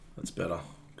That's better,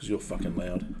 because you're fucking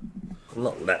loud. I'm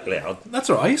not that loud.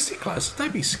 That's all right. You sit close.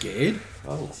 Don't be scared.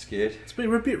 I'm not scared.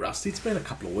 We're a bit rusty. It's been a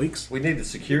couple of weeks. We need the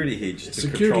security here just to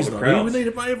Security's control not the here. crowds. We need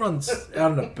it. Everyone's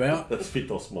out and about. That's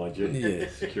Fitos, mind you. Yeah.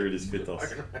 Security's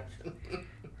Fitos.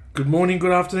 Good morning,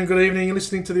 good afternoon, good evening. You're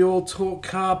listening to the All Talk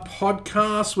Car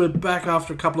podcast. We're back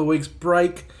after a couple of weeks'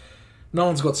 break. No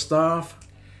one's got staff.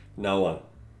 No one.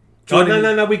 Joining-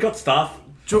 No. We got staff.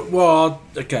 Well,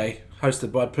 okay.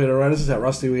 Hosted by Peter Ray. This is how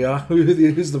rusty we are.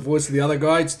 Who's the voice of the other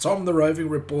guy? It's Tom, the roving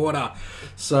reporter.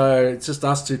 So it's just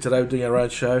us two today doing our own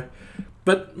show.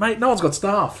 But, mate, no one's got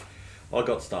staff. I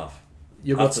got staff.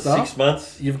 You've got After staff? 6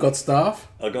 months, You've got staff?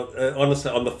 I got,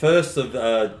 honestly, on the 1st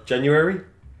of January,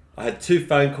 I had 2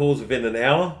 phone calls within an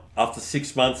hour after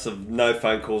 6 months of no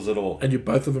phone calls at all. And you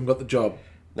both of them got the job.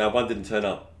 No, one didn't turn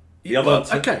up. The other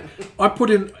one Okay. I put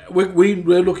in...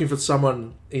 We're looking for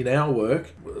someone in our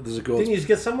work. There's a girl... Didn't you just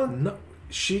get someone? No,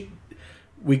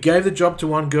 we gave the job to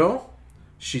one girl.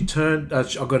 She turned. I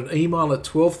got an email at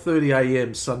 12:30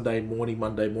 a.m.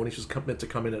 Monday morning. She was meant to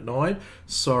come in at 9.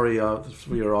 Sorry,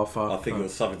 we were off. I think it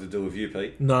was something to do with you,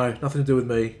 Pete. No, nothing to do with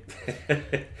me.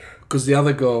 Because the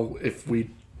other girl, if we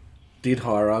did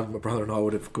hire her, my brother and I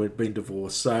would have been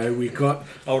divorced. So we got.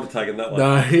 I would have taken that one.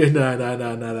 No.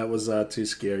 That was too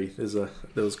scary.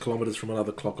 There was kilometres from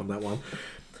another clock on that one.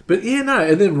 But yeah, no.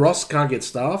 And then Ross can't get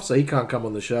staff, so he can't come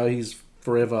on the show. He's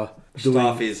forever doing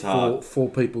Staff is hard. four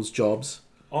people's jobs.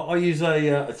 I use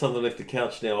it's underneath the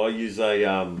couch now. I use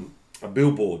a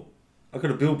billboard. I've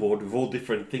got a billboard with all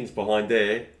different things behind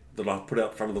there that I put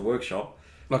out front of the workshop.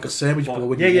 Like a sandwich board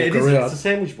when Yeah, you it walk is. around. It's a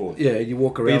sandwich board. Yeah, you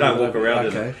walk But around. you don't with walk it. around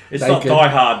Okay. it. It's Naked. not Die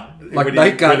Hard. Like when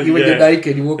naked. you- When you're yeah.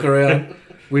 naked, you walk around.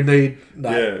 We need... No.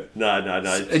 Yeah,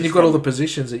 no. And you've got all the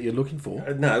positions that you're looking for.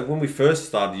 No, when we first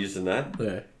started using that,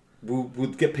 Yeah.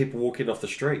 we'd get people walking off the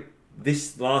street.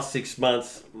 This last 6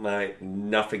 months, mate,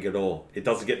 nothing at all. It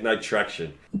doesn't get no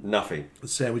traction. Nothing. The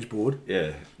sandwich board.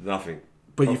 Yeah, nothing.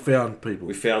 But you found people.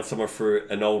 We found someone through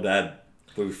an old ad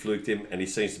where we fluked him, and he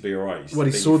seems to be alright.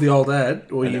 He saw the old ad?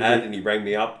 Or an ad, and he rang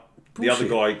me up. The other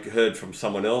Bullshit. guy heard from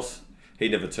someone else. He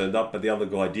never turned up, but the other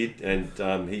guy did,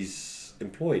 and he's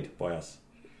employed by us.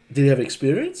 Did he have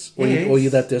experience? Or, Yes. or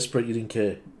you're that desperate you didn't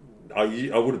care? I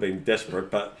would have been desperate,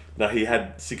 but no, he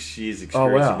had 6 years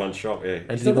experience in one shop. Yeah,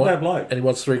 And he's not a bad bloke. And he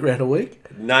wants $3,000 a week?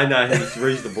 No, he's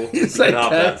reasonable. It's He can have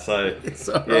okay. that, so It's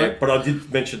all yeah. right. But I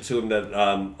did mention to him that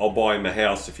I'll buy him a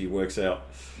house if he works out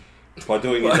by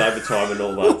doing his overtime and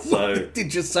all that. So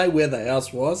Did you say where the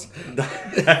house was?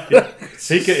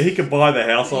 he can buy the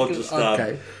house. I'll just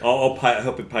okay. I'll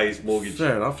help him pay his mortgage.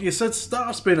 Fair enough. Yeah, so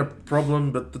staff's been a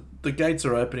problem, but the gates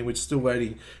are opening. We're still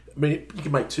waiting. I mean, you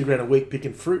can make $2,000 a week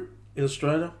picking fruit in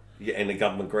Australia. Yeah, and a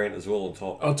government grant as well on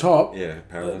top. On top, Yeah,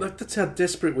 apparently. that's how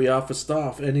desperate we are for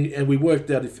staff. And we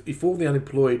worked out if all the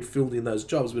unemployed filled in those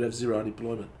jobs, we'd have zero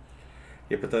unemployment.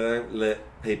 Yeah, but they don't let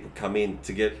people come in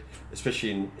to get,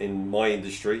 especially in my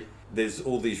industry. There's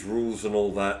all these rules and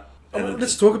all that. And Oh,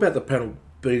 let's talk about the panel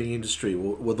beating industry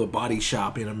or the body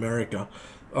shop in America.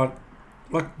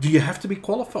 Like, do you have to be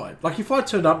qualified? Like, if I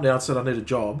turned up now and said I need a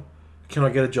job, can I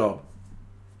get a job?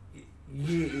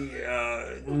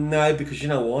 Yeah, no, because you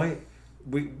know why?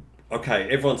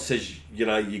 Everyone says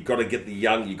you got to get the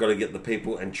young, you got to get the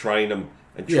people and train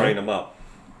them up,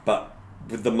 but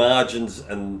with the margins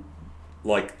and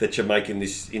like that you're making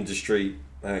this industry,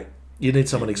 mate, You need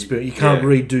someone experienced. You can't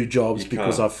redo jobs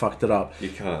because can't. I fucked it up. you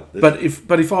can't. But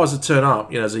if I was to turn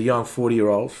up, as a young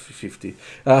 40-year-old, 50,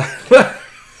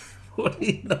 what do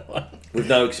you know? With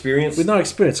no experience, With no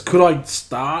experience, could I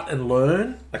start and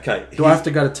learn? okay. Do I have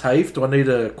to go to TAFE? Do I need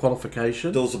a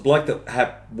qualification? There was a bloke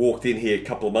that walked in here a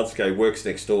couple of months ago. He works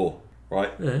next door,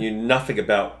 right? Yeah. Knew nothing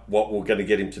about what we're going to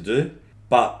get him to do,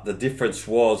 but the difference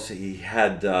was he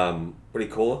had what do you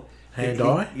call it?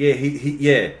 Hand-eye?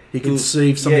 He could see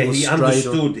if something was he straight or-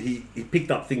 understood. He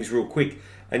picked up things real quick,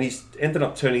 and he's ended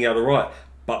up turning out all right.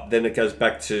 But then it goes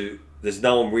back to there's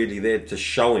no one really there to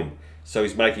show him, so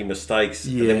he's making mistakes,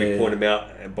 and then we Yeah. point him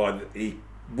out. And he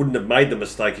wouldn't have made the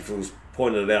mistake if it was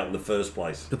pointed out in the first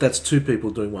place. But that's two people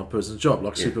doing one person's job,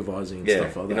 like supervising and Yeah,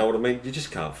 stuff like that. you know what I mean. You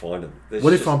just can't find them.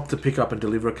 What if I'm to pick up and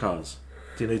deliver cars?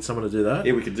 Do you need someone to do that?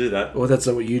 Yeah, we could do that. Or that's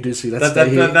not what you do, so that's That,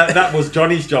 stay here. that was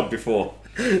Johnny's job before.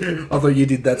 I thought you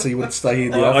did that so you wouldn't stay here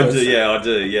in the I office. I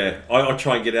do. I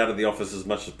try and get out of the office as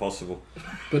much as possible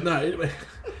But no, anyway,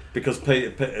 because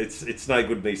it's no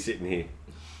good me sitting here.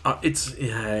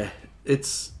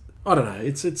 it's I don't know.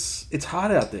 It's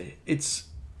hard out there.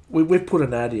 We've put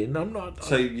an ad in. I'm not.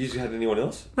 So you had anyone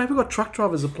else? Mate, we've got truck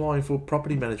drivers applying for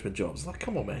property management jobs. Like,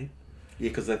 come on, mate. Yeah,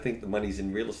 because they think the money's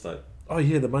in real estate. Oh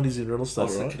yeah, the money's in real estate,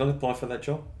 right? Can I apply for that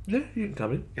job? Yeah, you can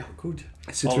come in. Yeah, good.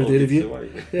 Sit through the interview.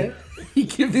 Yeah, you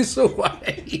give this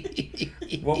away.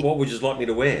 What would you like me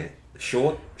to wear?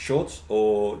 Shorts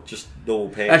or just normal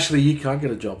pants? Actually, you can't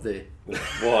get a job there.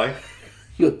 Why?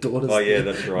 Your daughter's Oh yeah,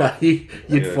 there. that's right. No,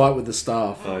 you'd fight with the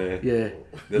staff. Oh yeah. Yeah.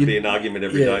 There'd be an argument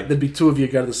every day. There'd be two of you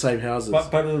go to the same houses.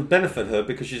 But it'll benefit her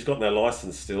because she's got no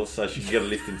license still, so she can get a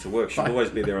lift into work. She'll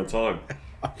always be there on time.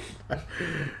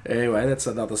 Anyway, that's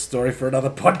another story for another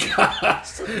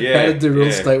podcast. Yeah, How to do real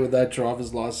estate with no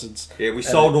driver's license. Yeah, we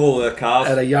sold all the cars.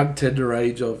 At a young, tender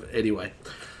age of... Anyway.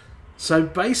 So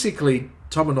basically,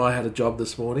 Tom and I had a job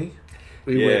this morning.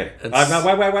 We went and no,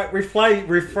 wait.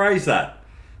 Rephrase that.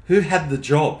 Who had the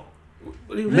job?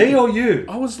 Me or you?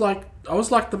 I was like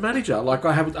the manager. Like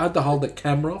I had to hold the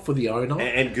camera for the owner.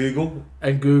 And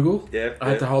Google. Yeah. I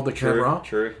had to hold the camera.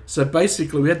 True. So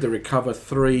basically we had to recover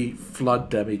 3 flood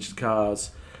damaged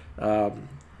cars. A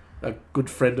good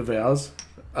friend of ours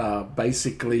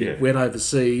basically went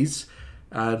overseas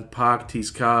and parked his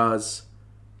cars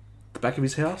at the back of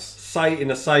his house.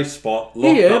 In a safe spot,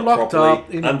 locked up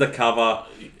properly, undercover,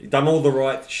 done all the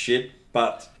right shit,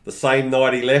 but the same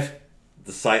night he left,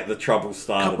 the trouble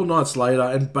started. A couple nights later,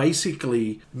 and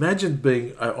basically, imagine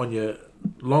being on your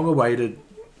long-awaited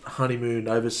honeymoon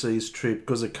overseas trip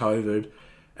because of COVID,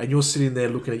 and you're sitting there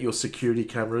looking at your security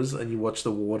cameras, and you watch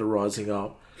the water rising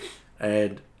up,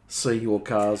 and see your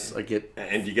cars.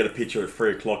 And you get a picture at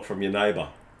 3 o'clock from your neighbour,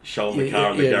 showing the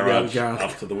car in the garage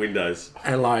up to the windows.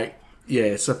 And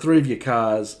so 3 of your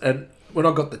cars, and when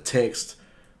I got the text,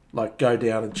 go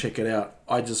down and check it out,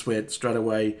 I just went straight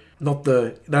away, I moved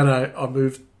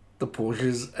the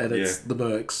Porsches and it's the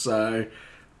Mercs, so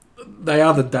they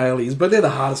are the dailies, but they're the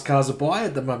hardest cars to buy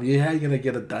at the moment. How are you going to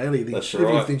get a daily? That's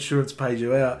right. If the insurance pays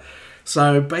you out.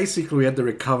 So basically we had to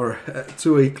recover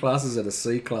 2 E-classes and a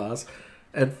C-class,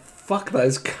 and fuck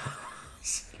those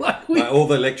cars. All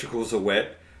the electricals are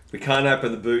wet. We can't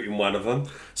open the boot in one of them.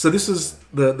 So this is,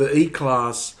 the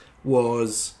E-class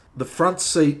was, the front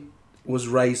seat was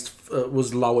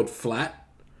lowered flat.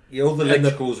 Yeah, all the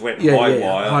electricals went high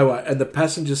wire. And the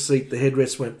passenger seat, the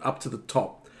headrest went up to the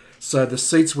top. So the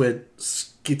seats went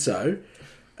schizo,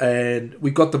 and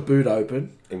we got the boot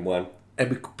open. In one.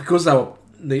 And because they were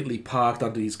neatly parked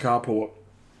under his carport,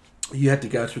 you had to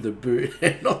go through the boot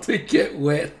and not to get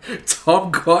wet. Tom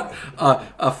got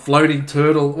a floating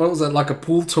turtle. What was that? Like a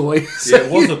pool toy. So it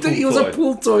was a pool toy. It was a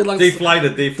pool toy.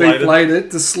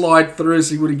 Deflated to slide through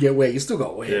so you wouldn't get wet. You still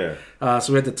got wet. Yeah.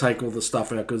 So we had to take all the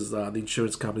stuff out because the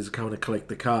insurance companies are coming to collect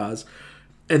the cars.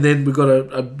 And then we got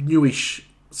a newish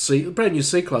brand new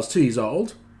C-Class, 2 years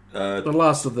old. The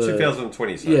last of the...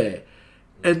 2020, so. Yeah.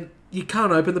 And you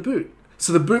can't open the boot.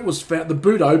 So the boot was found. The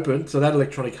boot opened. So that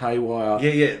electronic haywire.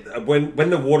 Yeah. When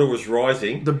the water was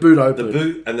rising, the boot opened. The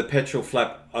boot and the petrol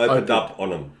flap opened up on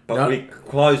them, but we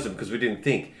closed them because we didn't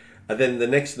think. And then the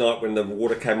next night, when the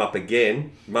water came up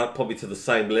again, probably to the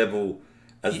same level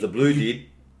as the blue did,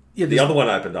 the other one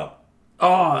opened up.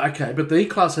 Oh, okay. But the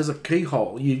E-Class has a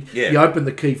keyhole. You open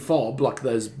the key fob, like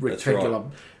those rectangular,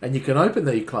 and you can open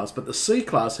the E-Class. But the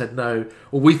C-Class had no.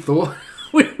 Well, we thought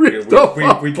we ripped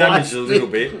off. We damaged it a little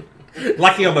bit.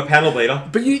 Lucky I'm a panel beater.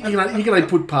 But you can only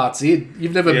put parts in.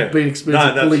 You've never been experienced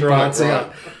with pulling parts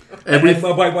out. And wait.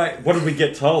 What did we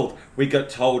get told? We got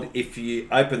told if you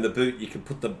open the boot, you can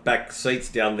put the back seats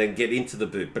down, then get into the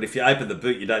boot. But if you open the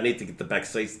boot, you don't need to get the back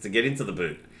seats to get into the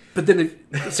boot. But then,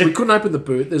 so we couldn't open the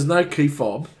boot. There's no key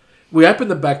fob. We opened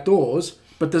the back doors,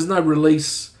 but there's no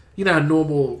release. You know how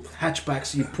normal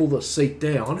hatchbacks, you pull the seat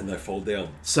down. And they fall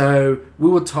down. So we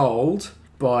were told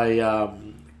by...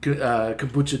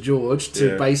 Kombucha George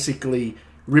to basically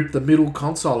rip the middle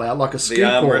console out like a ski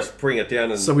port. The armrest, bring it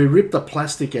down. So we ripped the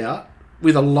plastic out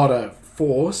with a lot of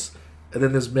force, and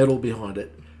then there's metal behind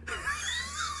it.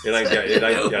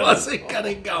 It wasn't going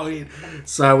to go in.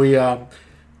 So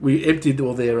we emptied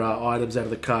all their items out of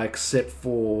the car except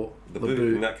for the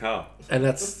boot in that car. And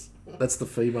that's the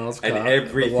female's car. And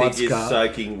everything is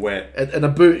soaking wet. And a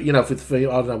boot, with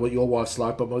female, I don't know what your wife's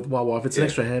like, but with my wife, it's an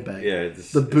extra handbag. Yeah,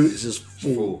 the boot is just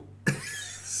full.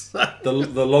 The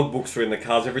logbooks are in the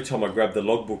cars. Every time I grab the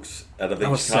logbooks out of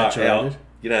each car out,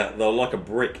 they're like a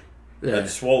brick. Yeah.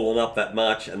 They've swollen up that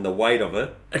much, and the weight of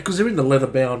it. Because they're in the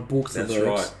leather-bound books. That's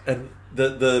right. And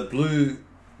the blue,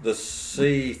 the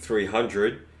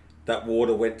C300, that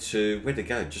water went to, where'd it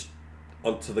go? Just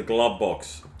onto the glove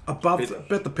box. About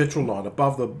the petrol line,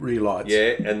 above the rear lights.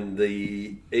 Yeah, and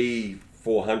the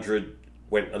E400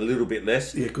 went a little bit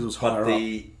less. Yeah, because it was higher up. But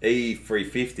the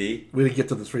E350... We didn't get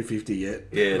to the 350 yet.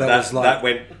 Yeah, that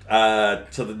went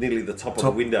to nearly the top of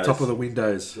the windows. Top of the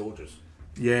windows. Gorgeous.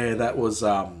 Yeah, that was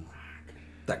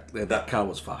that car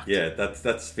was fucked. Yeah,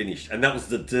 that's finished, and that was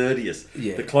the dirtiest.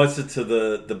 Yeah. The closer to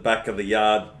the back of the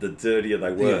yard, the dirtier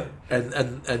they were.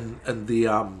 And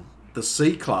the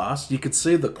C class, you could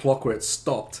see the clock where it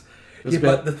stopped. It was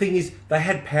But the thing is, they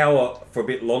had power for a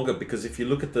bit longer because if you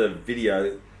look at the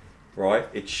video, right,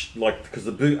 it's because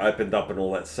the boot opened up and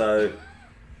all that, so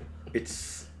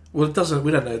it's. Well, it doesn't.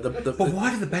 We don't know. But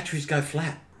why do the batteries go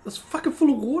flat? It's fucking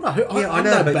full of water. I I'm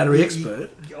know, no but battery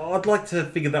expert. I'd like to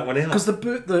figure that one out. Because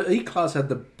the E class had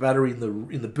the battery in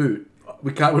the boot.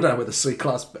 We don't know where the C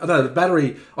class. I know the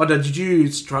battery. I know. Did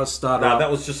you try to start? No, that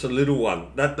was just a little one.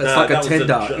 That's like a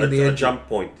tender in the a engine. jump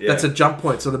point. Yeah. That's a jump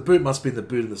point. So the boot must be in the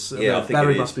boot in the C. Yeah, I the think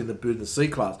battery it must is. be in the boot in the C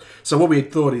class. So what we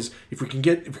had thought is if we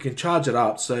can charge it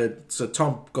up. So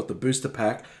Tom got the booster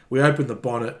pack. We opened the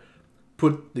bonnet,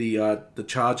 put the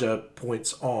charger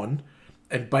points on,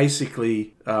 and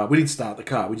basically we didn't start the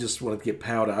car. We just wanted to get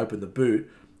power to open the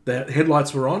boot. The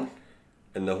headlights were on.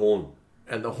 And the horn.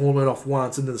 And the horn went off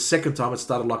once, and then the second time it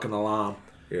started like an alarm.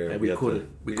 Yeah, and we couldn't.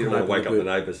 We didn't want to wake up the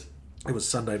neighbours. It was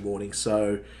Sunday morning,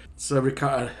 so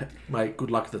mate, good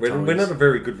luck at the We're not a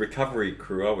very good recovery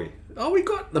crew, are we? Oh, we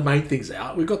got the main things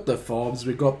out. We got the fobs,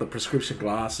 we got the prescription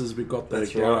glasses, we got the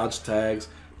That's garage tags,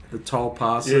 the toll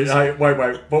passes. Yeah, hey,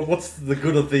 wait. But what's the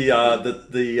good of the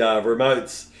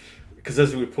remotes? Because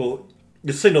as we pull,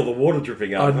 you've seen all the water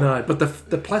dripping out. I know, but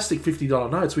the plastic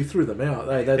 $50 notes, we threw them out.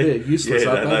 They're useless, Yeah,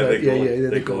 aren't no, they? they're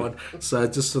They're gone. gone. So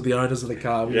just for the owners of the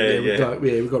car, we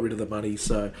got rid of the money.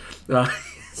 So,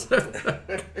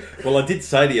 Well, I did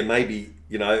say to you, maybe,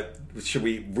 should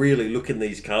we really look in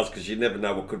these cars? Because you never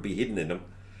know what could be hidden in them.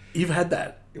 you've had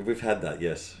that. We've had that,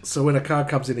 yes. So when a car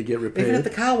comes in to get repaired, Even at the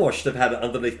car wash, they've had it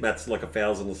underneath mats like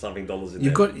 $1,000 or something in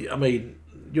you've there. got. I mean,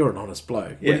 you're an honest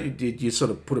bloke. Yeah. Did you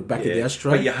sort of put it back in the But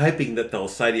ashtray? you're hoping that they'll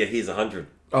say to you, here's 100.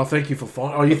 Oh, thank you for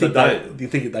finding. Oh, you think they don't. you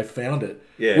think they found it?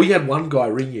 Yeah. We had one guy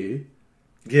ring you.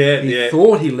 Yeah, He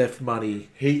thought he left money.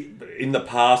 In the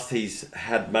past, he's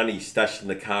had money stashed in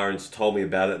the car and's told me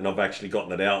about it, and I've actually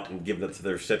gotten it out and given it to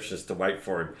the receptionist to wait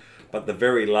for him. But the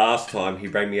very last time he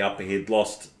rang me up, he had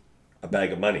lost a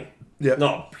bag of money. Yeah.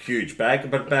 Not a huge bag,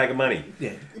 but a bag of money.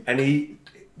 Yeah. And he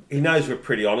knows we're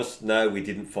pretty honest. No, we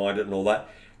didn't find it and all that.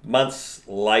 Months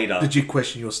later... Did you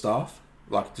question your staff?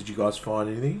 Like, did you guys find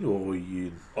anything, or were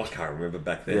you? I can't remember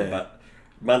back then, Yeah. but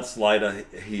months later,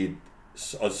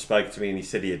 I spoke to me and he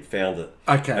said he had found it.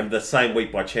 Okay. And the same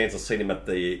week, by chance, I seen him at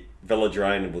the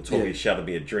Velodrome and we're talking, he shouted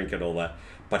me a drink and all that.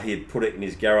 But he had put it in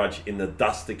his garage in the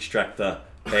dust extractor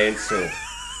bandsaw.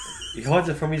 He hides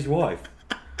it from his wife.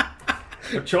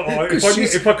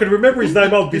 If I could remember his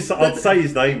name, I'd say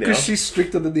his name now. Because she's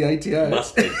stricter than the ATO.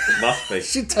 Must be.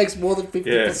 She takes more than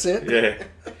 50%. Yeah.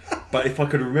 But if I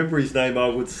could remember his name, I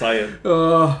would say it.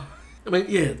 I mean,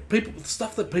 yeah,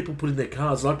 stuff that people put in their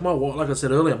cars. Like my wife, like I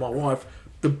said earlier, my wife,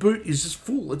 the boot is just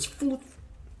full. It's full of,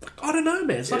 I don't know,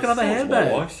 man. It's like another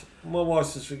handbag. My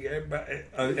wife's just,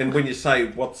 and when you say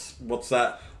what's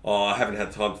that? Oh, I haven't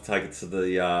had time to take it to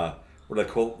the what do they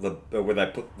call it? Where they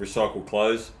put recycled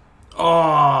clothes.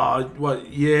 Oh,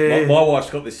 what? Yeah. My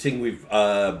wife's got this thing with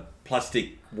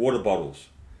plastic water bottles,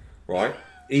 right?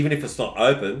 Even if it's not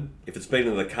open, if it's been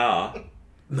in the car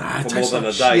Nah, it for more tastes than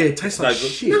like a day, shit. It tastes like good.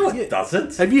 shit. No, it Yeah.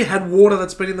 doesn't. Have you had water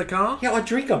that's been in the car? Yeah, I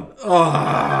drink them.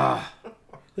 Ah,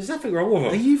 There's nothing wrong with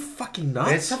them. are you fucking nuts?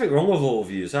 There's something wrong with all of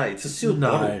you, eh? It's a sealed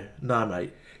bottle. No,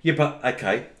 mate. Yeah, but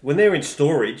okay, when they're in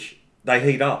storage, they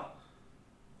heat up.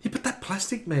 Yeah, but that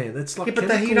plastic, man, that's like Yeah, but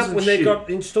they heat chemicals up and when they're shit. got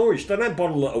in storage. They don't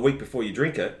bottle it a week before you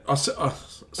drink it.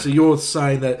 So you're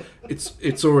saying that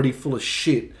it's already full of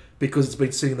shit because it's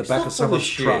been sitting in the back not of full of someone's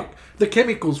shit. truck. The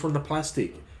chemicals from the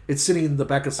plastic, it's sitting in the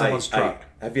back of someone's truck.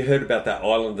 Have you heard about that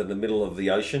island in the middle of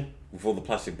the ocean with all the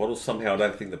plastic bottles? Somehow I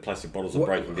don't think the plastic bottles are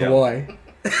breaking down. Hawaii.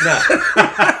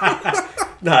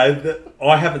 No,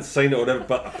 I haven't seen it or whatever,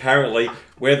 but apparently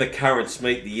where the currents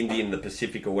meet the Indian and the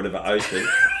Pacific or whatever ocean,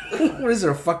 What is there,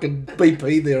 a fucking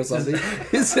BP there or something?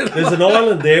 Is it there's an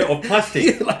island there of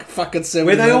plastic like fucking 7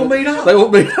 where they all meet up. They all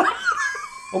meet up.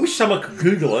 I wish someone could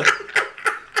Google it.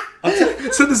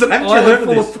 So there's an Haven't you heard island of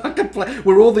full this? of fucking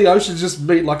where all the oceans just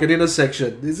meet like an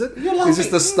intersection. Is it? You're Is this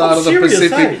laughing. the start I'm of the serious,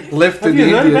 Pacific eh? left Have in you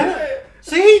the heard Indian? about it?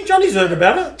 See, Johnny's heard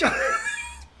about it.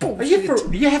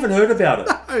 Bullshit. You haven't heard about it.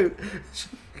 No.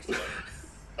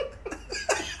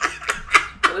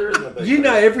 You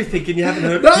know everything and you haven't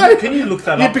heard No. Can you look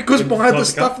that Yeah, up? because when behind time the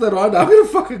to stuff come? that I know, I'm gonna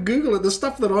fucking Google it. The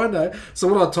stuff that I know. So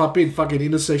when I type in fucking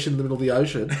intersection in the middle of the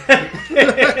ocean,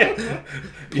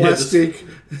 plastic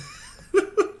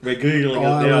We're Googling it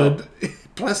island, now.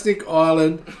 plastic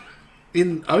island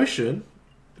in ocean,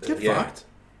 get Yeah. fucked.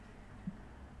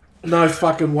 No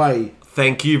fucking way.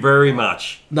 Thank you very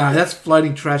much. No, that's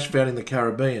floating trash found in the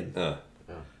Caribbean. Oh.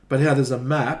 But how there's a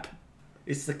map?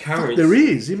 It's the currents. There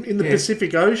is in the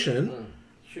Pacific Ocean.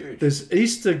 Huge. There's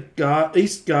East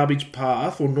Garbage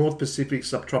Path or North Pacific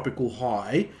Subtropical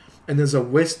High, and there's a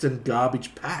Western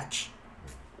Garbage Patch.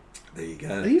 There you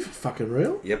Are go. you fucking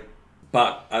real? Yep.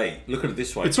 But, hey, look at it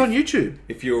this way. It's on YouTube.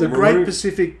 If you're the marooned- Great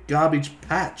Pacific Garbage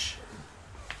Patch.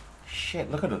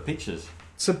 Shit, look at the pictures.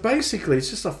 So basically, it's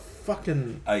just a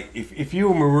fucking. Hey, if you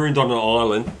were marooned on an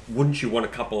island, wouldn't you want a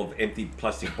couple of empty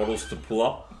plastic bottles to pull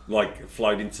up, like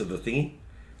float into the thingy?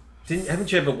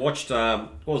 Haven't you ever watched, what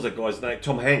was that guy's name?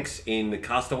 Tom Hanks in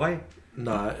Castaway?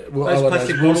 No. Well, Those I don't know,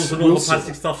 plastic bottles and all the Wilson.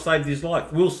 plastic stuff saved his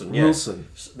life. Wilson, yeah. Wilson.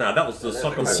 No, that was the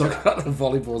soccer ball. Soccer,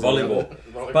 volleyball's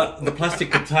Volleyball. But the plastic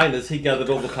containers, he gathered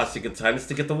all the plastic containers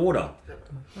to get the water.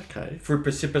 Okay. Through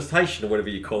precipitation or whatever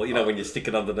you call it. You know, when you stick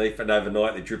it underneath and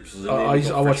overnight it drips in there. I you've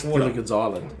got watched fresh water. Gilligan's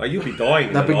Island. Oh, you'll be dying.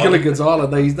 in No, that but island. Gilligan's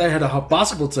Island, they had a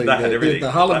basketball team. They had there. everything.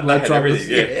 The Harlem They had Globetrotters.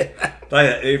 everything,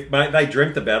 yeah. They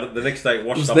dreamt about it. The next day it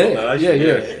washed was up on there. the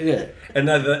ocean. Yeah. And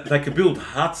they could build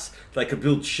huts, they could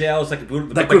build showers, they could build...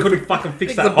 They But they could couldn't fucking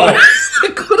fix that the hole.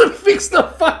 they couldn't fix the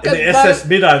fucking In the SS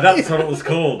Middow, that's what it was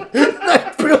called.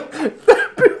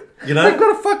 You know? They've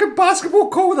got a fucking basketball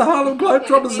court with the Harlem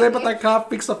Globetrotters there, but they can't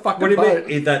fix the fucking What do you boat.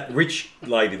 mean? That rich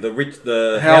lady,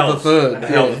 the Hal House, III. the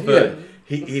Hal Yeah,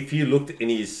 III. If you looked in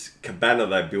his cabana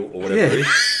they built or whatever it is,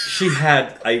 she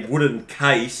had a wooden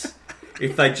case.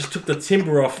 If they just took the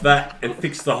timber off that and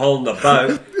fixed the hole in the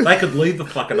boat, they could leave the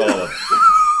fucking island.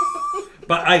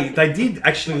 But hey, they did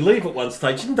actually leave at one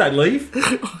stage, didn't they leave?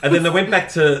 And then they went back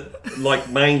to like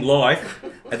main life,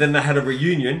 and then they had a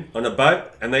reunion on a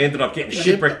boat, and they ended up getting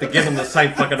shipwrecked again on the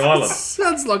same fucking island.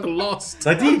 Sounds like Lost.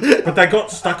 They did, but they got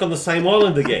stuck on the same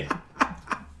island again.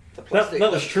 The plastic,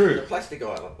 that was true. The plastic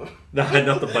island. No,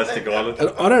 not the plastic island.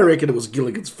 And I don't reckon it was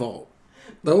Gilligan's fault.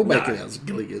 They all make No. it out as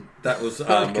Gilligan. That was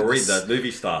reckon Marie, this- the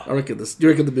movie star. I reckon this. Do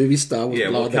you reckon the movie star was Yeah,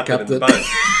 well, blind the captain in captain? the boat.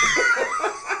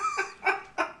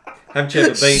 Haven't you ever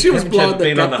been, She was haven't you ever blind, the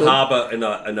been on the captain.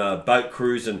 harbour in a boat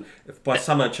cruise, and if by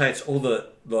some chance all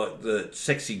the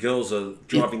sexy girls are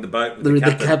driving the boat with They're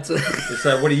the in the captain? captain. And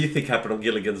so what do you think happened on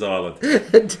Gilligan's Island?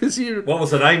 Does you What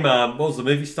was the name? What was the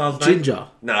movie star's name? Ginger?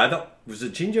 No, was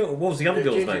it Ginger? Or what was the other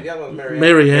girl's Ginger, name? the other one, Mary Ann.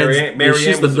 Mary Mary Ann. She's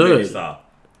Ann the was the movie nerd. star.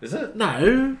 Is it?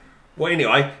 No. Well,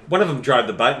 anyway, one of them drove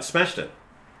the boat and smashed it.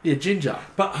 Yeah, Ginger.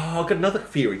 But I've got another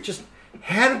theory. Just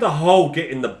how did the hole get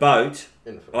in the boat?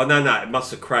 In the- Oh no, it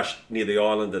must have crashed near the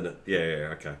island, and yeah,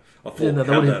 okay. I thought Yeah, no,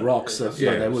 they how would that- hit rocks. So,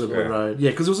 Yeah, yeah, they would have yeah. been road. Yeah,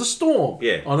 because it was a storm.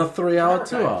 Yeah. On a 3-hour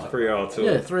tour. 3-hour tour.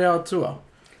 Yeah, 3-hour tour.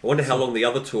 I wonder how long the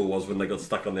other tour was when they got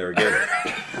stuck on there again.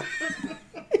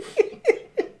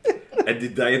 And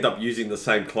did they end up using the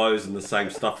same clothes and the same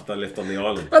stuff that they left on the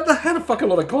island? But they had a fucking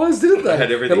lot of clothes, didn't they? They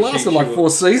had everything. It lasted She- like she 4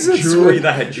 seasons. Jewelry,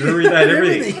 they had jewelry, they had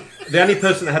everything. The only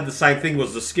person that had the same thing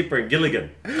was the skipper and Gilligan.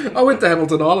 I went to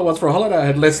Hamilton Island once for a holiday. I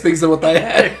had less things than what they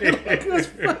had. It was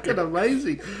fucking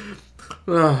amazing.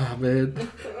 Oh,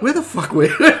 man. Where the fuck were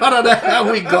I don't know how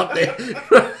we got there.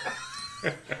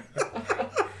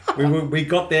 We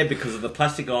got there because of the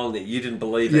plastic island that you didn't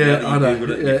believe. And Yeah, now I that know. you Googled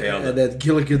it and Yeah, you found and it. then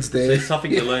Gilligan's there. There's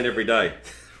something you learn every day.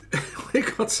 We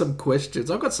got some questions.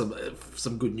 I've got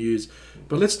some good news,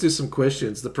 but let's do some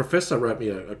questions. The professor wrote me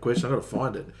a question. I've got to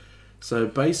find it. So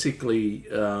basically,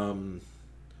 where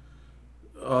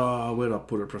did I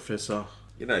put it, Professor?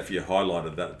 You know, if you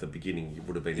highlighted that at the beginning, you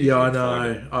would have been Yeah, I easy to find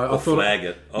know. it. I Or thought flag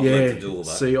it. I've learned to do all that.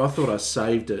 See, I thought I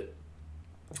saved it.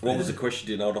 What was the question?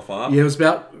 Do you know it off by heart? Yeah, it was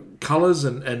about colours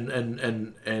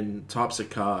and types of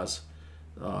cars.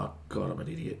 Oh God, I'm an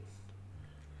idiot.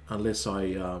 Unless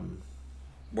I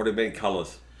What do you mean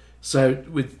colours? so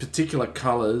with particular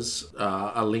colours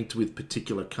are linked with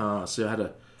particular cars. So I had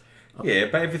a Yeah,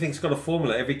 but everything's got a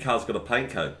formula. Every car's got a paint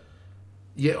code.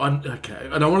 yeah, okay,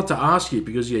 and I wanted to ask you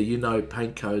because you know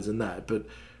paint codes and that, but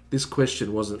this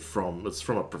question wasn't from it's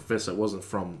from a professor. It wasn't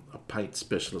from a paint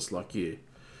specialist like you.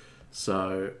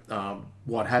 So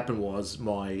what happened was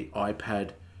my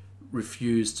iPad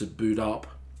refused to boot up,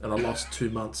 and I lost 2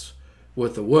 months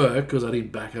worth of work because I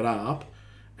didn't back it up,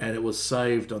 and it was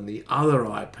saved on the other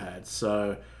iPad.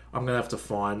 So I'm gonna have to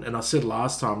find. And I said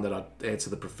last time that I'd answer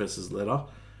the professor's letter,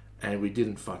 and we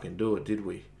didn't fucking do it, did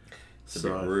we? It's a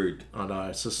bit rude. I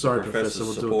know. So sorry, professor's Professor.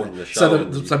 We'll do supporting it. the Then. show So,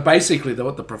 and so basically,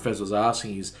 what the professor was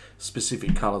asking is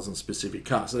specific colours and specific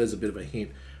cars. So there's a bit of a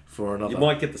hint for another. You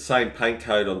might get the same paint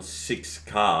code on 6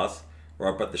 cars,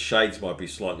 right? But the shades might be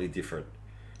slightly different.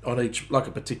 on each, like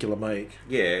a particular make.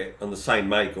 Yeah, on the same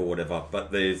make or whatever.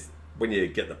 But there's when you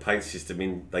get the paint system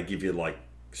in, they give you like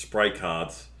spray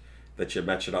cards that you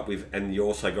match it up with, and you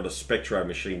also got a Spectro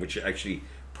machine which you actually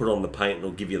put on the paint and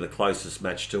it'll give you the closest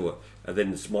match to it, and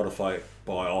then it's modified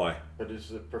by eye. But is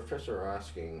the professor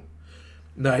asking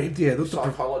No, yeah,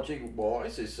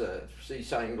 psychology-wise? Is he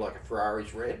saying like a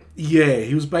Ferrari's red? yeah,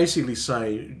 he was basically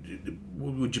saying,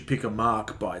 would you pick a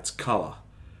mark by its colour?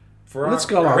 Ferrari, Let's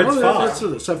go on. Red's Well, fast.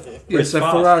 Red's so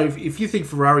fast. Ferrari, if you think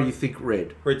Ferrari, you think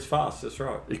red. Red's fast, that's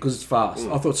right. Because it's fast.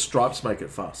 I thought stripes make it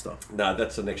faster. No,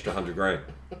 that's an extra $100,000.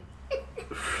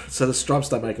 So the stripes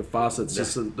don't make it faster. It's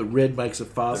just that the red makes it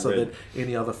faster The red. than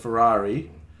any other Ferrari,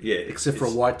 Yeah, except for a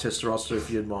it's- white Testarossa if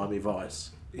you're in Miami Vice.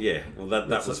 Yeah, well, that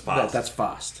was fast. That's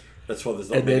fast. That's why there's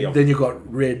not And many then, of then them. you've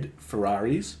got red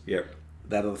Ferraris Yep.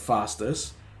 that are the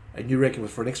fastest. And you reckon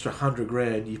for an extra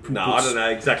 $100,000, you put, No, I don't know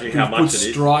exactly you how put much it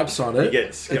is. stripes on it. get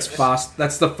It's fast.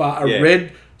 That's the a Yeah.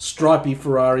 red stripy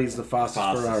Ferrari is the fastest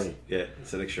Fastest. Ferrari. Yeah,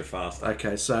 it's an extra fast.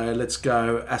 Okay, so let's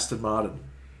go Aston Martin.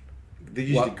 They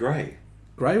used What? it grey.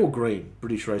 Grey or green?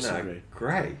 British Racing No, Green.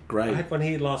 grey. Grey. I had one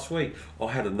here last week. I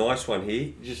had a nice one here.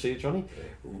 Did you see it, Johnny?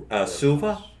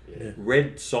 Silver, Yeah.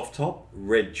 red soft top,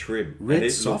 red trim. Red and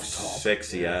it soft looks top?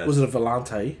 Sexy as. Was it a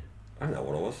Volante? I don't know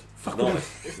what it was. Fuck, It's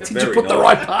nice. Did Very you put the nice.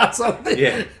 right parts on there?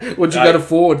 Yeah. Would you No. go to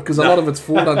Ford? Because a No. lot of it's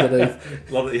Ford underneath.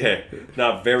 Yeah.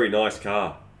 No, very nice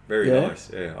car. Very Yeah? nice.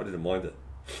 Yeah, I didn't mind it.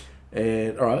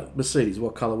 And all right, Mercedes.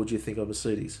 What colour would you think of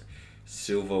Mercedes?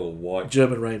 Silver or white.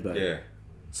 German rainbow. Yeah.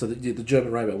 So the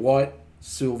German rainbow: white,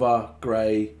 silver,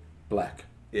 grey, black.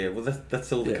 Yeah, well,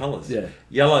 that's all the Yeah, colours. yeah.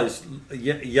 Yellows.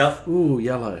 Yeah. Ooh,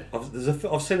 yellow.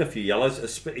 I've seen a few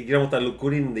yellows. You know what they look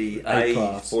good in? The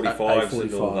A-class, A45s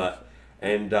and all A45. that.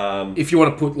 And If you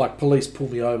want to put like police, pull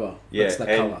me over. yeah, That's that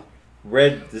and colour.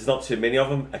 red. There's not too many of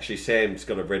them. Actually, Sam's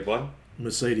got a red one.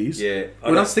 Mercedes. Yeah.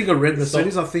 When I think of red it's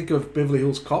Mercedes, I think of Beverly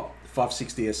Hills Cop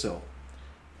 560 SL.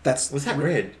 That's Was that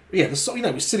red? Yeah, we're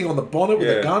sitting on the bonnet with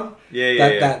Yeah. a gun.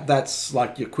 Yeah. That's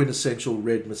like your quintessential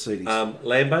red Mercedes.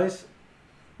 Lambos.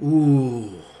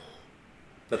 Ooh.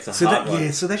 That's a So hard that- one.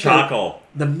 yeah, so that charcoal.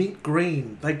 The mint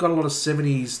green, they got a lot of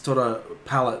 70s sort of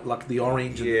palette, like the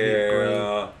orange and the mint green.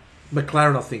 Yeah.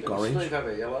 McLaren, I think, Did orange. Steve have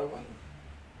a yellow one?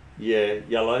 Yeah.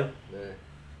 Yellow. Yeah.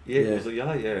 Yeah. Yeah. Was it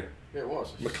yellow? Yeah. Yeah, it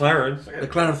was. McLaren.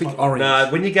 McLaren, I think, orange. No,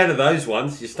 when you go to those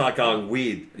ones, you start going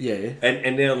weird. Yeah.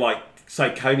 And now, like, say,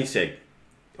 Koenigsegg.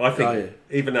 I think, Oh, yeah.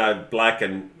 even though black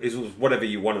and it was whatever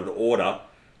you wanted to order,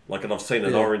 like, and I've seen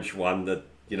an Yeah. orange one that,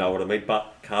 you know what I mean,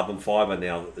 but carbon fibre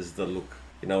now is the look.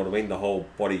 You know what I mean? The whole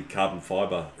body carbon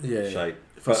fibre Yeah. shape.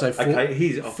 If I say Ford,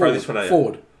 okay, I'll throw this one at you.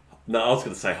 Ford. No, I was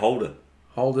going to say Holden.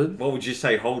 Holden. What would you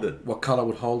say Holden? What colour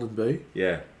would Holden be?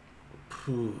 Yeah.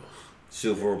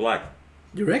 Silver or black?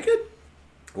 You reckon?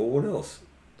 Or what else?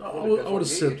 I Well, would depends have what year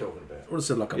said. you're talking about. I would have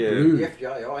said like a Yeah. blue The FJ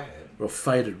I had. or a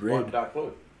faded White, red. dark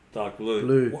blue. Dark blue.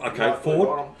 Blue. Okay, Light blue Ford.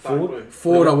 bottom, dark Ford. blue.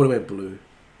 Ford, I would have went blue.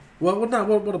 Well, no.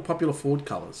 What are popular Ford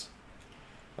colours?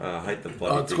 I hate the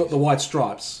bloody It's got things. the white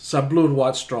stripes. So blue and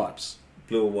white stripes.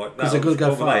 Blue and white. No, 'Cause they're gonna go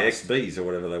what were they? fast. XBs or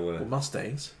whatever they were. Or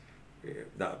Mustangs. Yeah,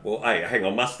 no, well, hey, hang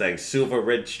on, Mustang, silver,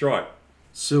 red stripe.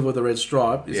 Silver with the red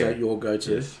stripe. Is Yeah. that your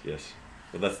go-to? Yes.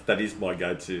 Well, that is my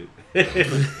go-to.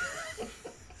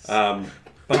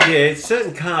 But yeah,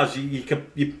 certain cars you can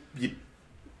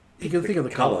You can think of the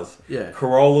colours. colours. Yeah.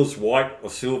 Corolla's white or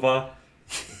silver.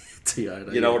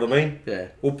 Toyota. You know what I mean? Yeah.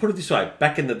 Well, put it this way: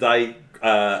 back in the day,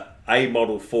 A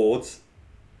model Fords,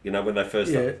 you know when they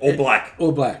first Yeah. all black.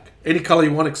 All black. Any colour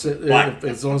you want, except Black.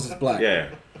 as long as it's black. Yeah.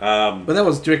 But that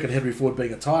was, do you reckon, Henry Ford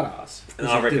being a tight ass? And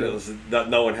I reckon it was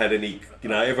no one had any. You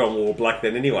know, everyone wore black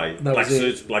then anyway. That Black was it.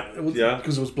 suits, black. Yeah.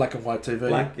 Because it was black and white TV.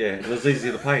 Black, yeah, it was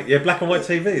easy to paint. Yeah, black and white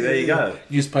TV. There you go.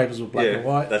 Newspapers were black Yeah, and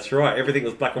white. that's right. Everything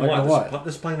was black and Black white. and white.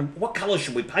 Let's paint them. What colour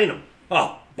should we paint them?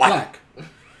 Oh, black. Black.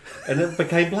 And it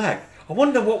became black. I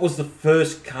wonder what was the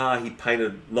first car he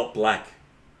painted not black.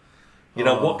 You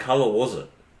know, what colour was it?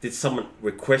 Did someone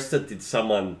request it? Did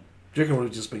someone? Do you reckon it would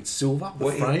have just been silver, the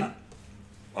Well, frame?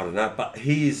 I don't know. But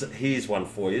here's one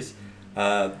for you.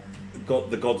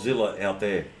 Got the Godzilla out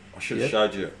there. I should have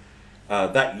Yep. showed you.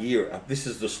 That year, this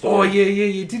is the Oh, story. yeah,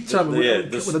 you did tell me. Yeah, when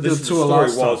this they did is a the tour story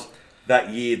last time. was that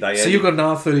year they. So you've got an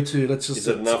R32. Let's just Is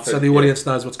it an so R32? the audience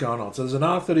knows what's going on. So there's an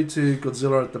R32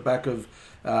 Godzilla at the back of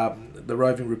the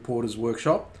Roving Reporters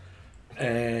workshop,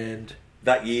 and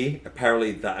That year,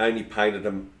 apparently, they only painted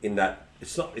them in that.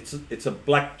 It's not. It's a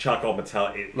black charcoal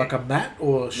metallic. like a matte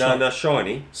or no,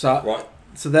 shiny. So Right.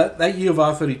 So that year of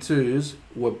R32s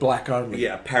were black only.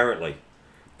 Yeah, apparently,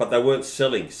 but they weren't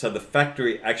selling. So the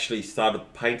factory actually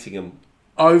started painting them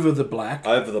Over the black.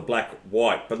 over the black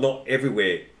white, but not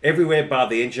everywhere. Everywhere bar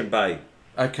the engine bay.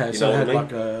 Okay, You so know it had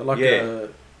what I mean? like Yeah. a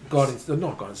Guardians,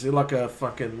 not Guardians, like a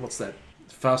fucking what's that?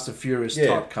 Fast and Furious Yeah.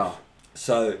 type car.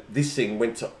 So this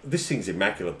thing's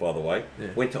immaculate, by the way. Yeah.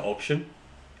 Went to auction,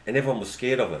 and everyone was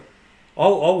scared of it. I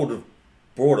would have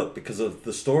brought it because of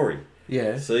the story.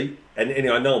 Yeah. See? And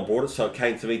anyway, no one bought it, so it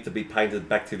came to me to be painted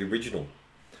back to the original.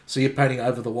 So you're painting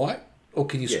over the white? Or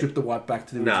can you strip the white back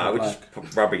to the original No, we're black?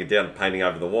 just rubbing it down and painting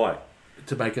over the white.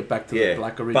 To make it back to the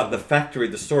black original. But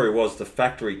the story was the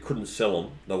factory couldn't sell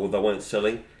them. They weren't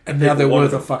selling. And now they're people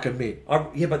worth wanted a them. fucking mint.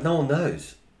 Yeah, but no one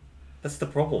knows. That's the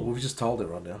problem. Well, we've just told it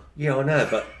right now. Yeah, I know,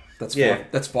 but... That's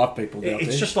five people down there.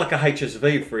 It's just like a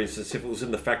HSV, for instance. If it was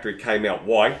in the factory, it came out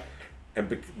white,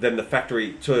 and then the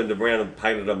factory turned them around and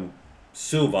painted them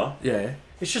silver. Yeah.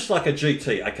 It's just like a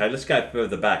GT. Okay, let's go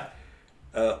further back.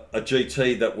 A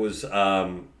GT that was,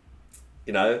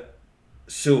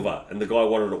 silver, and the guy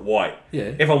wanted it white.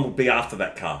 Yeah. Everyone would be after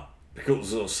that car because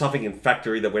there was something in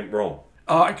factory that went wrong.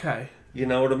 Oh, okay. You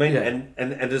know what I mean? Yeah.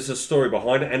 And there's a story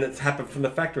behind it, and it's happened from the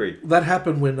factory. That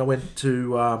happened when I went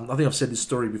to, I think I've said this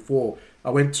story before. I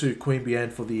went to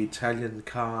Queanbeyan for the Italian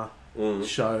car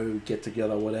show, get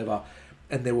together, whatever.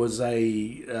 And there was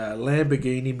a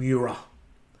Lamborghini Miura.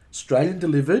 Australian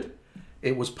delivered.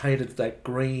 It was painted that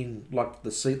green, like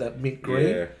the seat, that mint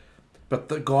green. Yeah. But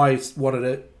the guy wanted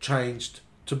it changed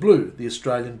to blue, the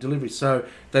Australian delivery. So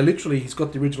they literally, he's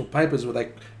got the original papers where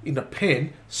they, in a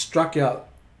pen, struck out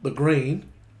the green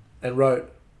and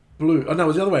wrote blue. Oh no, it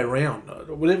was the other way around.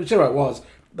 Whichever it was,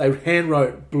 they hand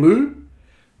wrote blue,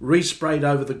 resprayed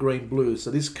over the green blue.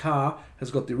 So this car has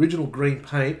got the original green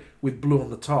paint with blue on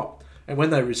the top. And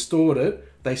when they restored it,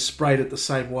 they sprayed it the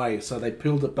same way. So they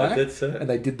peeled it back and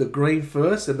they did the green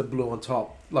first and the blue on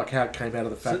top, like how it came out of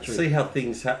the factory. See how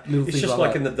things happen. Little It's things just like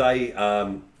like in the day,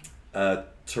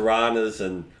 Tiranas,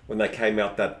 and when they came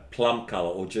out that plum colour,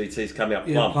 or GTs came out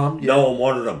plum. No one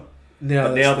wanted them.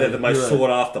 But now they're the most sought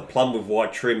after, plum with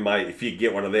white trim, mate. If you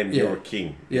get one of them, you're a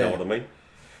king. You know what I mean?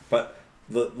 But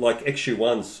like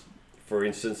XU1s, for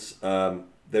instance,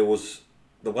 there was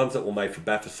the ones that were made for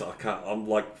Bathurst. I can't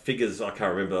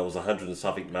remember. There was 100 and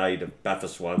something made of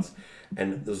Bathurst ones,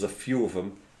 and there was a few of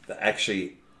them that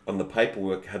actually on the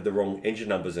paperwork had the wrong engine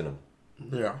numbers in them.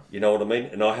 Yeah. You know what I mean?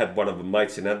 And I had one of the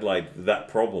mates in Adelaide with that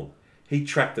problem. He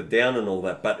tracked it down and all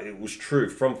that, but it was true.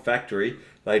 From factory,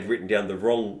 they'd written down the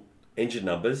wrong engine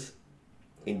numbers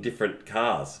in different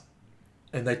cars.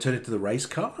 And they turned it to the race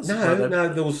cars? No,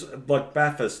 there was like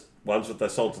Bathurst ones that they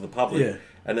sold to the public,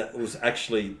 and it was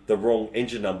actually the wrong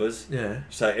engine numbers. Yeah.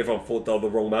 So everyone thought they were the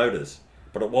wrong motors,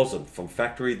 but it wasn't. From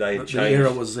factory, they changed. The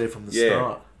error was there from the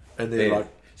start, and they're like,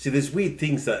 see, there's weird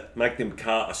things that make them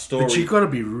car a story. But you've got to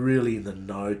be really in the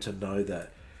know to know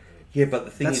that. Yeah, but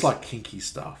the thing that's is, like kinky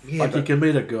stuff. Yeah, like you can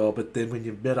meet a girl, but then when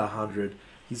you've met 100,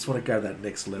 you just want to go to that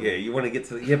next level. Yeah, you want to get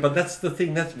to but that's the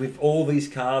thing. That's with all these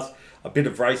cars, a bit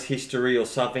of race history or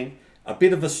something, a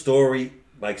bit of a story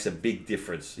makes a big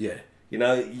difference. Yeah. You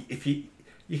know, if you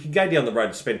can go down the road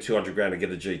and spend $200 grand to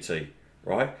get a GT,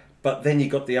 right? But then you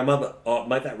got the other,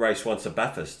 mate, that race once at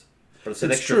Bathurst. But it's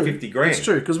an extra 50 grand. It's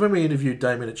true, because when we interviewed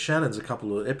Damien at Shannon's a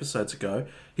couple of episodes ago,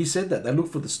 he said that. They look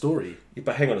for the story. Yeah,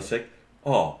 but hang on a sec.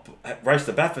 Race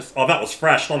to Bathurst. Oh, that was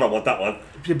fresh. I don't want that one.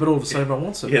 Yeah, but all of a sudden everyone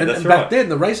wants it. Yeah, and back then,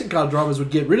 the racing car drivers would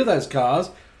get rid of those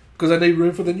cars because they need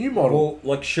room for the new model. Or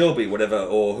like Shelby, whatever,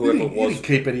 or whoever it was. Didn't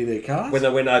keep any of their cars. When they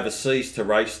went overseas to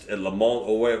race at Le Mans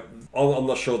or where... I'm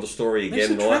not sure the story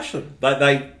again. They trash them.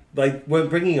 They weren't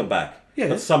bringing them back. Yeah.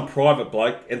 But some private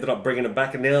bloke ended up bringing them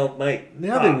back, and now, mate...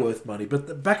 Now they're worth money.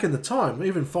 But back in the time,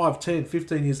 even 5, 10,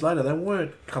 15 years later, they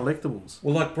weren't collectibles.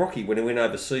 Well, like Brocky, when he went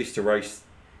overseas to race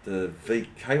the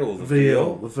VK or the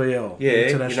VL. The VL. Yeah, the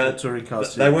International Touring Car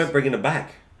Series. They weren't bringing them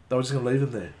back. They were just going to leave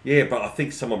them there. Yeah, but I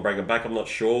think someone bring them back. I'm not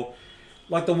sure.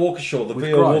 Like the Walkinshaw, the With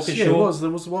VL Grice. Walkinshaw. Yeah, there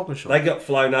was the Walkinshaw. They got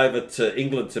flown over to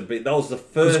England to be... That was the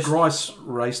first... Because Grice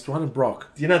raced one and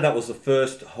Brock. Do you know that was the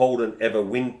first Holden ever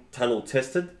wind tunnel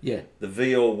tested? Yeah. The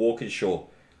VL Walkinshaw.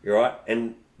 You're right?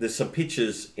 And there's some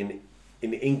pictures in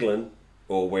England,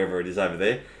 or wherever it is over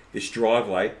there, this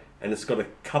driveway, and it's got a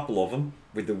couple of them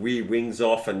with the rear wings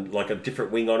off and like a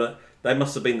different wing on it. They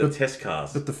must have been the test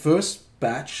cars. But the first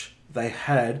batch, they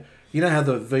had... You know how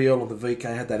the VL and the VK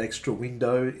had that extra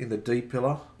window in the D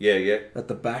pillar? Yeah. At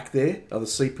the back there, or the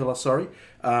C pillar, sorry.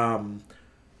 When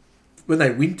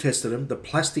they wind tested them, the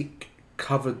plastic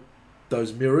covered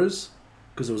those mirrors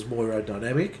because it was more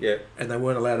aerodynamic. Yeah. And they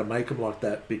weren't allowed to make them like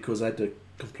that because they had to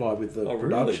comply with the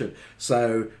production. Really?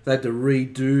 So they had to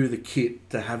redo the kit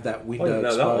to have that window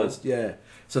exposed. That one. Yeah.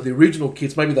 So the original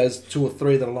kits, maybe those 2 or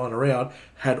 3 that are lying around,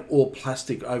 had all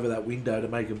plastic over that window to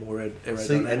make it more aerodynamic.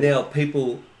 See, and now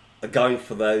people are going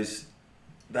for those.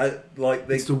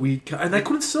 It's the weird car. And they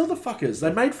couldn't sell the fuckers.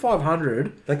 They made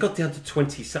 500. They got down to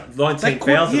 19,000 at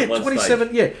one 27.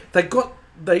 stage. Yeah, they got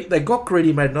they got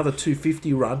greedy, made another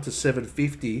 250 run to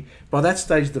 750. By that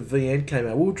stage, the VN came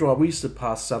out. We used to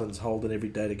pass Sutton's Holden every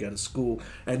day to go to school,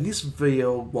 and this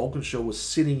VL Walkinshaw was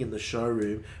sitting in the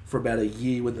showroom for about a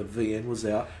year when the VN was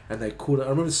out, and they couldn't. I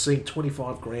remember seeing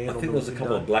 25 grand. I think there was a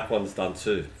couple of black ones done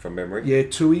too, from memory. Yeah,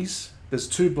 Tui's. There's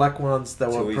 2 black ones that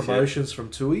were Tui's, promotions from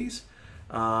Tui's.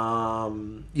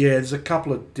 There's a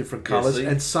couple of different colours,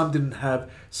 and some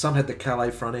had the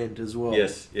Calais front end as well.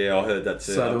 Yes, yeah, I heard that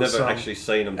too. So I've never actually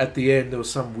seen them. At the end, there was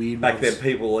some weird Back ones. then,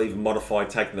 people even modified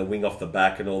taking the wing off the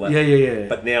back and all that. Yeah.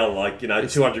 But now, like,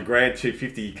 200 grand,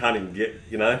 250, you can't even get,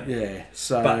 Yeah,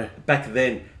 so... But back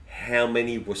then, how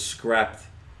many were scrapped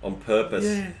on purpose?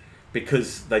 Yeah.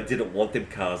 Because they didn't want them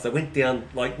cars. They went down,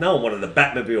 like, no one wanted a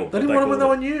Batmobile. They didn't want them when no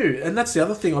one knew. And that's the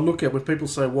other thing I look at when people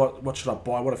say, what should I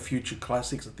buy? What are future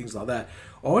classics and things like that?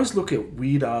 I always look at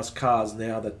weird-ass cars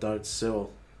now that don't sell.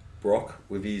 Brock,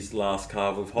 with his last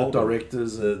car with Holden. The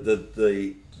Directors.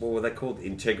 The what were they called?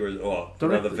 Integra,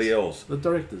 the VLs. The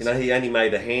Directors. He only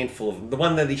made a handful of them. The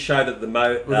one that he showed at the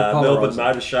Melbourne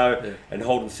Motor Show, and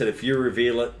Holden said, if you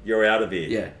reveal it, you're out of here.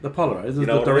 Yeah, the Polaroid. The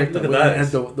Director Look at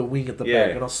those. and the wing at the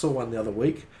back. And I saw one the other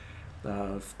week.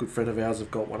 A good friend of ours have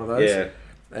got one of those. Yeah.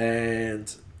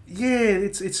 And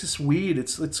it's just weird.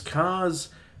 It's cars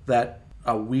that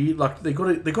are weird. Like they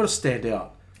got to stand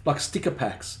out. Like sticker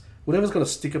packs. Whatever's got a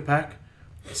sticker pack,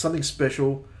 something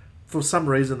special. For some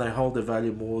reason, they hold their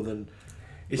value more than.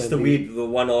 It's the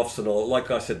one-offs and all.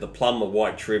 Like I said, the plum or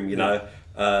white trim, SSs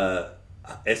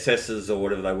or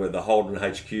whatever they were, the Holden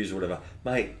HQs or whatever.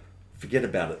 Mate, forget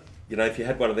about it. If you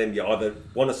had one of them, you either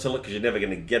want to sell it because you're never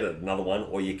going to get it, another one,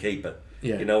 or you keep it.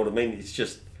 Yeah. You know what I mean? It's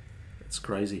just... It's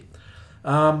crazy.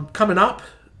 Coming up,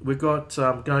 we've got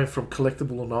going from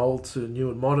collectible and old to new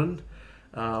and modern.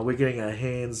 We're getting our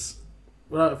hands...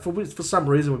 Well, for some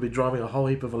reason, we've been driving a whole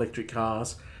heap of electric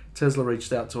cars. Tesla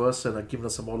reached out to us and have given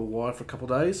us a Model Y for a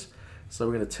couple of days. So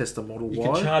we're going to test a Model Y. You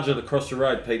can charge it across the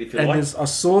road, Pete, if you like. I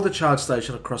saw the charge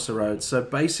station across the road. So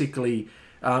basically...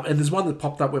 and there's one that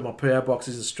popped up where my PO box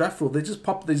is in Stratford. They just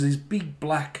popped these big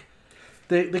black...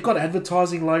 They've got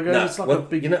advertising logos. No, it's like a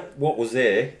big... what was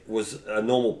there was a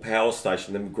normal power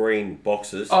station, them green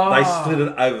boxes. Oh. They slid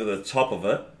it over the top of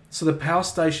it. So the power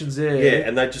station's there. Yeah,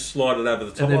 and they just slide it over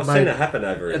the top. I've seen it happen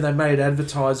over it. And they made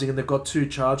advertising, and they've got 2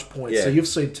 charge points. Yeah. So you've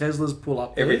seen Teslas pull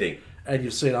up there, everything. And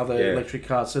you've seen other electric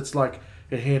cars. So it's like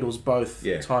it handles both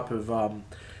type of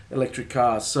electric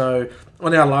cars. So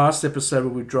on our last episode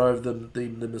where we drove the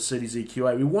Mercedes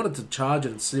EQA, we wanted to charge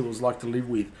it and see what it was like to live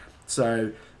with.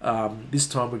 So this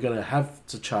time we're going to have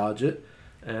to charge it,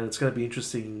 and it's going to be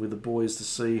interesting with the boys to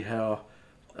see how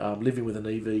living with an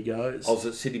EV goes. I was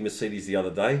at City Mercedes the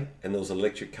other day, and there was an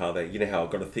electric car there. You know how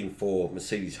I've got a thing for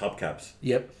Mercedes hubcaps?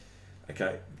 Yep.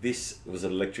 Okay, this was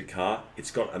an electric car. It's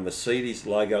got a Mercedes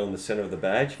logo in the centre of the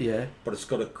badge. Yeah. But it's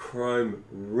got a chrome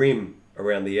rim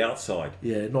around the outside.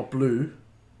 Yeah, not blue.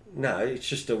 No, it's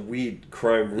just a weird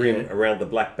chrome rim around the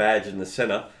black badge in the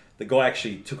centre. The guy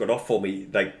actually took it off for me.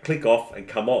 They click off and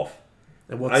come off.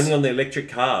 And only on the electric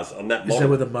cars on that model. Is that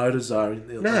where the motors are?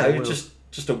 No,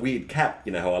 just a weird cap.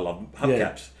 You know how I love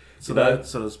hubcaps.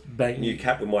 So it's bang. New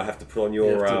cap we might have to put on your...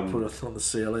 You have to put it on the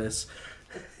CLS.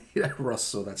 Ross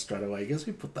saw that straight away. He goes,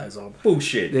 who put those on?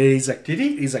 Bullshit. Yeah, Did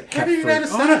he? He's a cat How did you freak.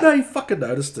 notice I don't know, he fucking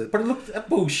noticed it. But it looked at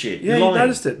bullshit. Yeah, he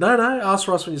noticed it. No, ask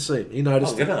Ross when you see him. He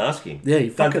noticed it. I'm going to ask him. Yeah, he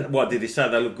fucking... What, did he say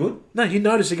they look good? No, he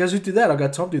noticed. He goes, who did that? I go,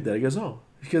 Tom did that. He goes, oh.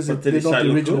 Because they're did he not say the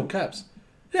look original good? caps.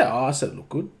 Yeah, I said it looked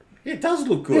good. Yeah, it does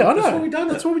look good. Yeah, I know. That's why we done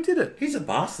it. That's why we did it. He's a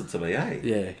bastard to me, eh?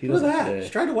 Yeah, he Look doesn't. at that. Yeah.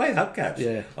 Straight away, hubcaps.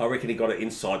 Yeah. I reckon he got an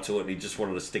insight to it and he just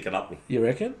wanted to stick it up me. You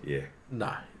reckon? Yeah.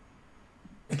 No.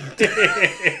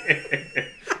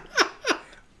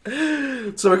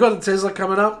 So we've got the Tesla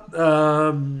coming up.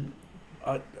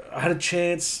 I had a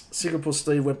chance. Singapore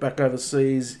Steve went back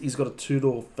overseas. He's got a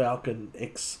 2-door Falcon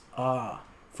XR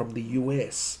from the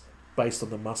US based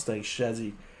on the Mustang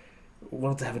chassis.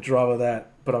 Wanted to have a drive of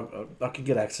that, but I can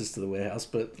get access to the warehouse,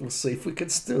 but we'll see if we can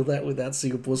steal that without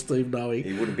Singapore Steve knowing.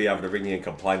 He wouldn't be able to ring you and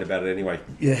complain about it anyway.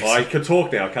 Yes. Oh, he can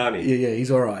talk now, can't he? Yeah,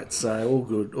 he's all right. So all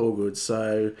good.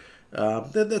 So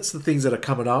that's the things that are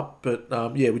coming up. But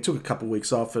we took a couple of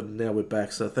weeks off and now we're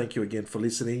back. So thank you again for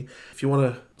listening. If you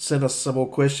want to send us some more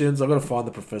questions, I've got to find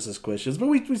the professor's questions, but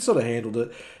we sort of handled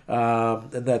it.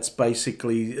 And that's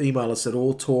basically email us at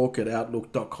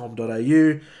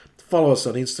alltalk@outlook.com.au. Follow us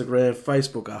on Instagram.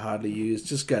 Facebook I hardly use.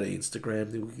 Just go to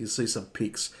Instagram. You can see some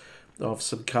pics of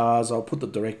some cars. I'll put the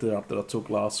director up that I took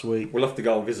last week. We'll have to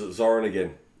go and visit Zoran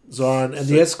again. Zoran. And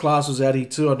the S-Class was out here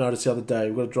too, I noticed the other day.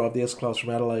 We've got to drive the S-Class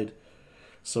from Adelaide.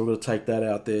 So we're going to take that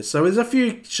out there. So there's a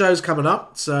few shows coming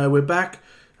up. So we're back.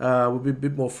 We'll be a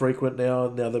bit more frequent now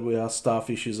that we are staff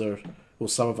issues are. Well,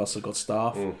 some of us have got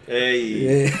staff. Hey.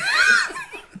 Yeah.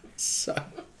 So.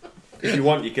 If you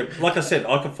want, you can. Like I said,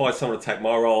 I can find someone to take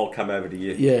my role. I'll come over to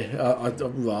you. Yeah, I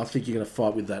think you're going to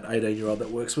fight with that 18-year-old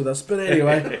that works with us. But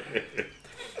anyway,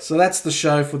 so that's the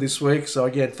show for this week. So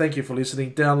again, thank you for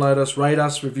listening. Download us, rate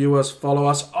us, review us, follow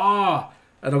us.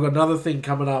 And I've got another thing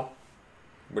coming up.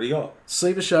 What do you got?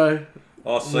 SEMA show.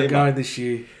 SEMA. We're going this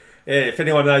year. Yeah, if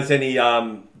anyone knows any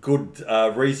good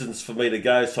reasons for me to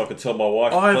go so I can tell my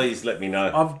wife, please let me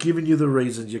know. I've given you the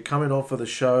reasons. You're coming on for the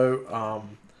show.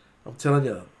 I'm telling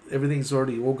you, everything's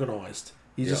already organised.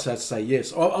 You just have to say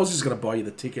yes. I was just going to buy you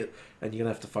the ticket and you're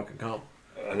going to have to fucking come.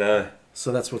 I know.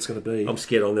 So that's what's going to be. I'm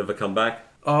scared I'll never come back.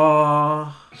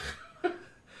 That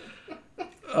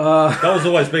was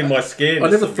always been my scare. I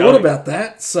never thought about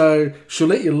that. So she'll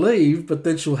let you leave, but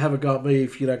then she'll have a go at me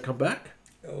if you don't come back.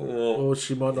 Or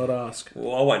she might not ask.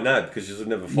 Well, I won't know because she'll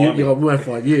never find me. I won't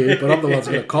find you, but I'm the one's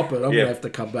going to cop it. I'm going to have to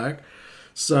come back.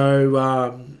 So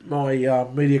my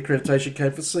media accreditation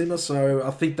came for SEMA, so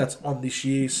I think that's on this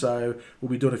year. So we'll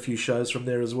be doing a few shows from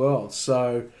there as well.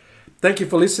 So thank you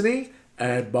for listening,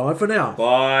 and bye for now.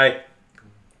 Bye.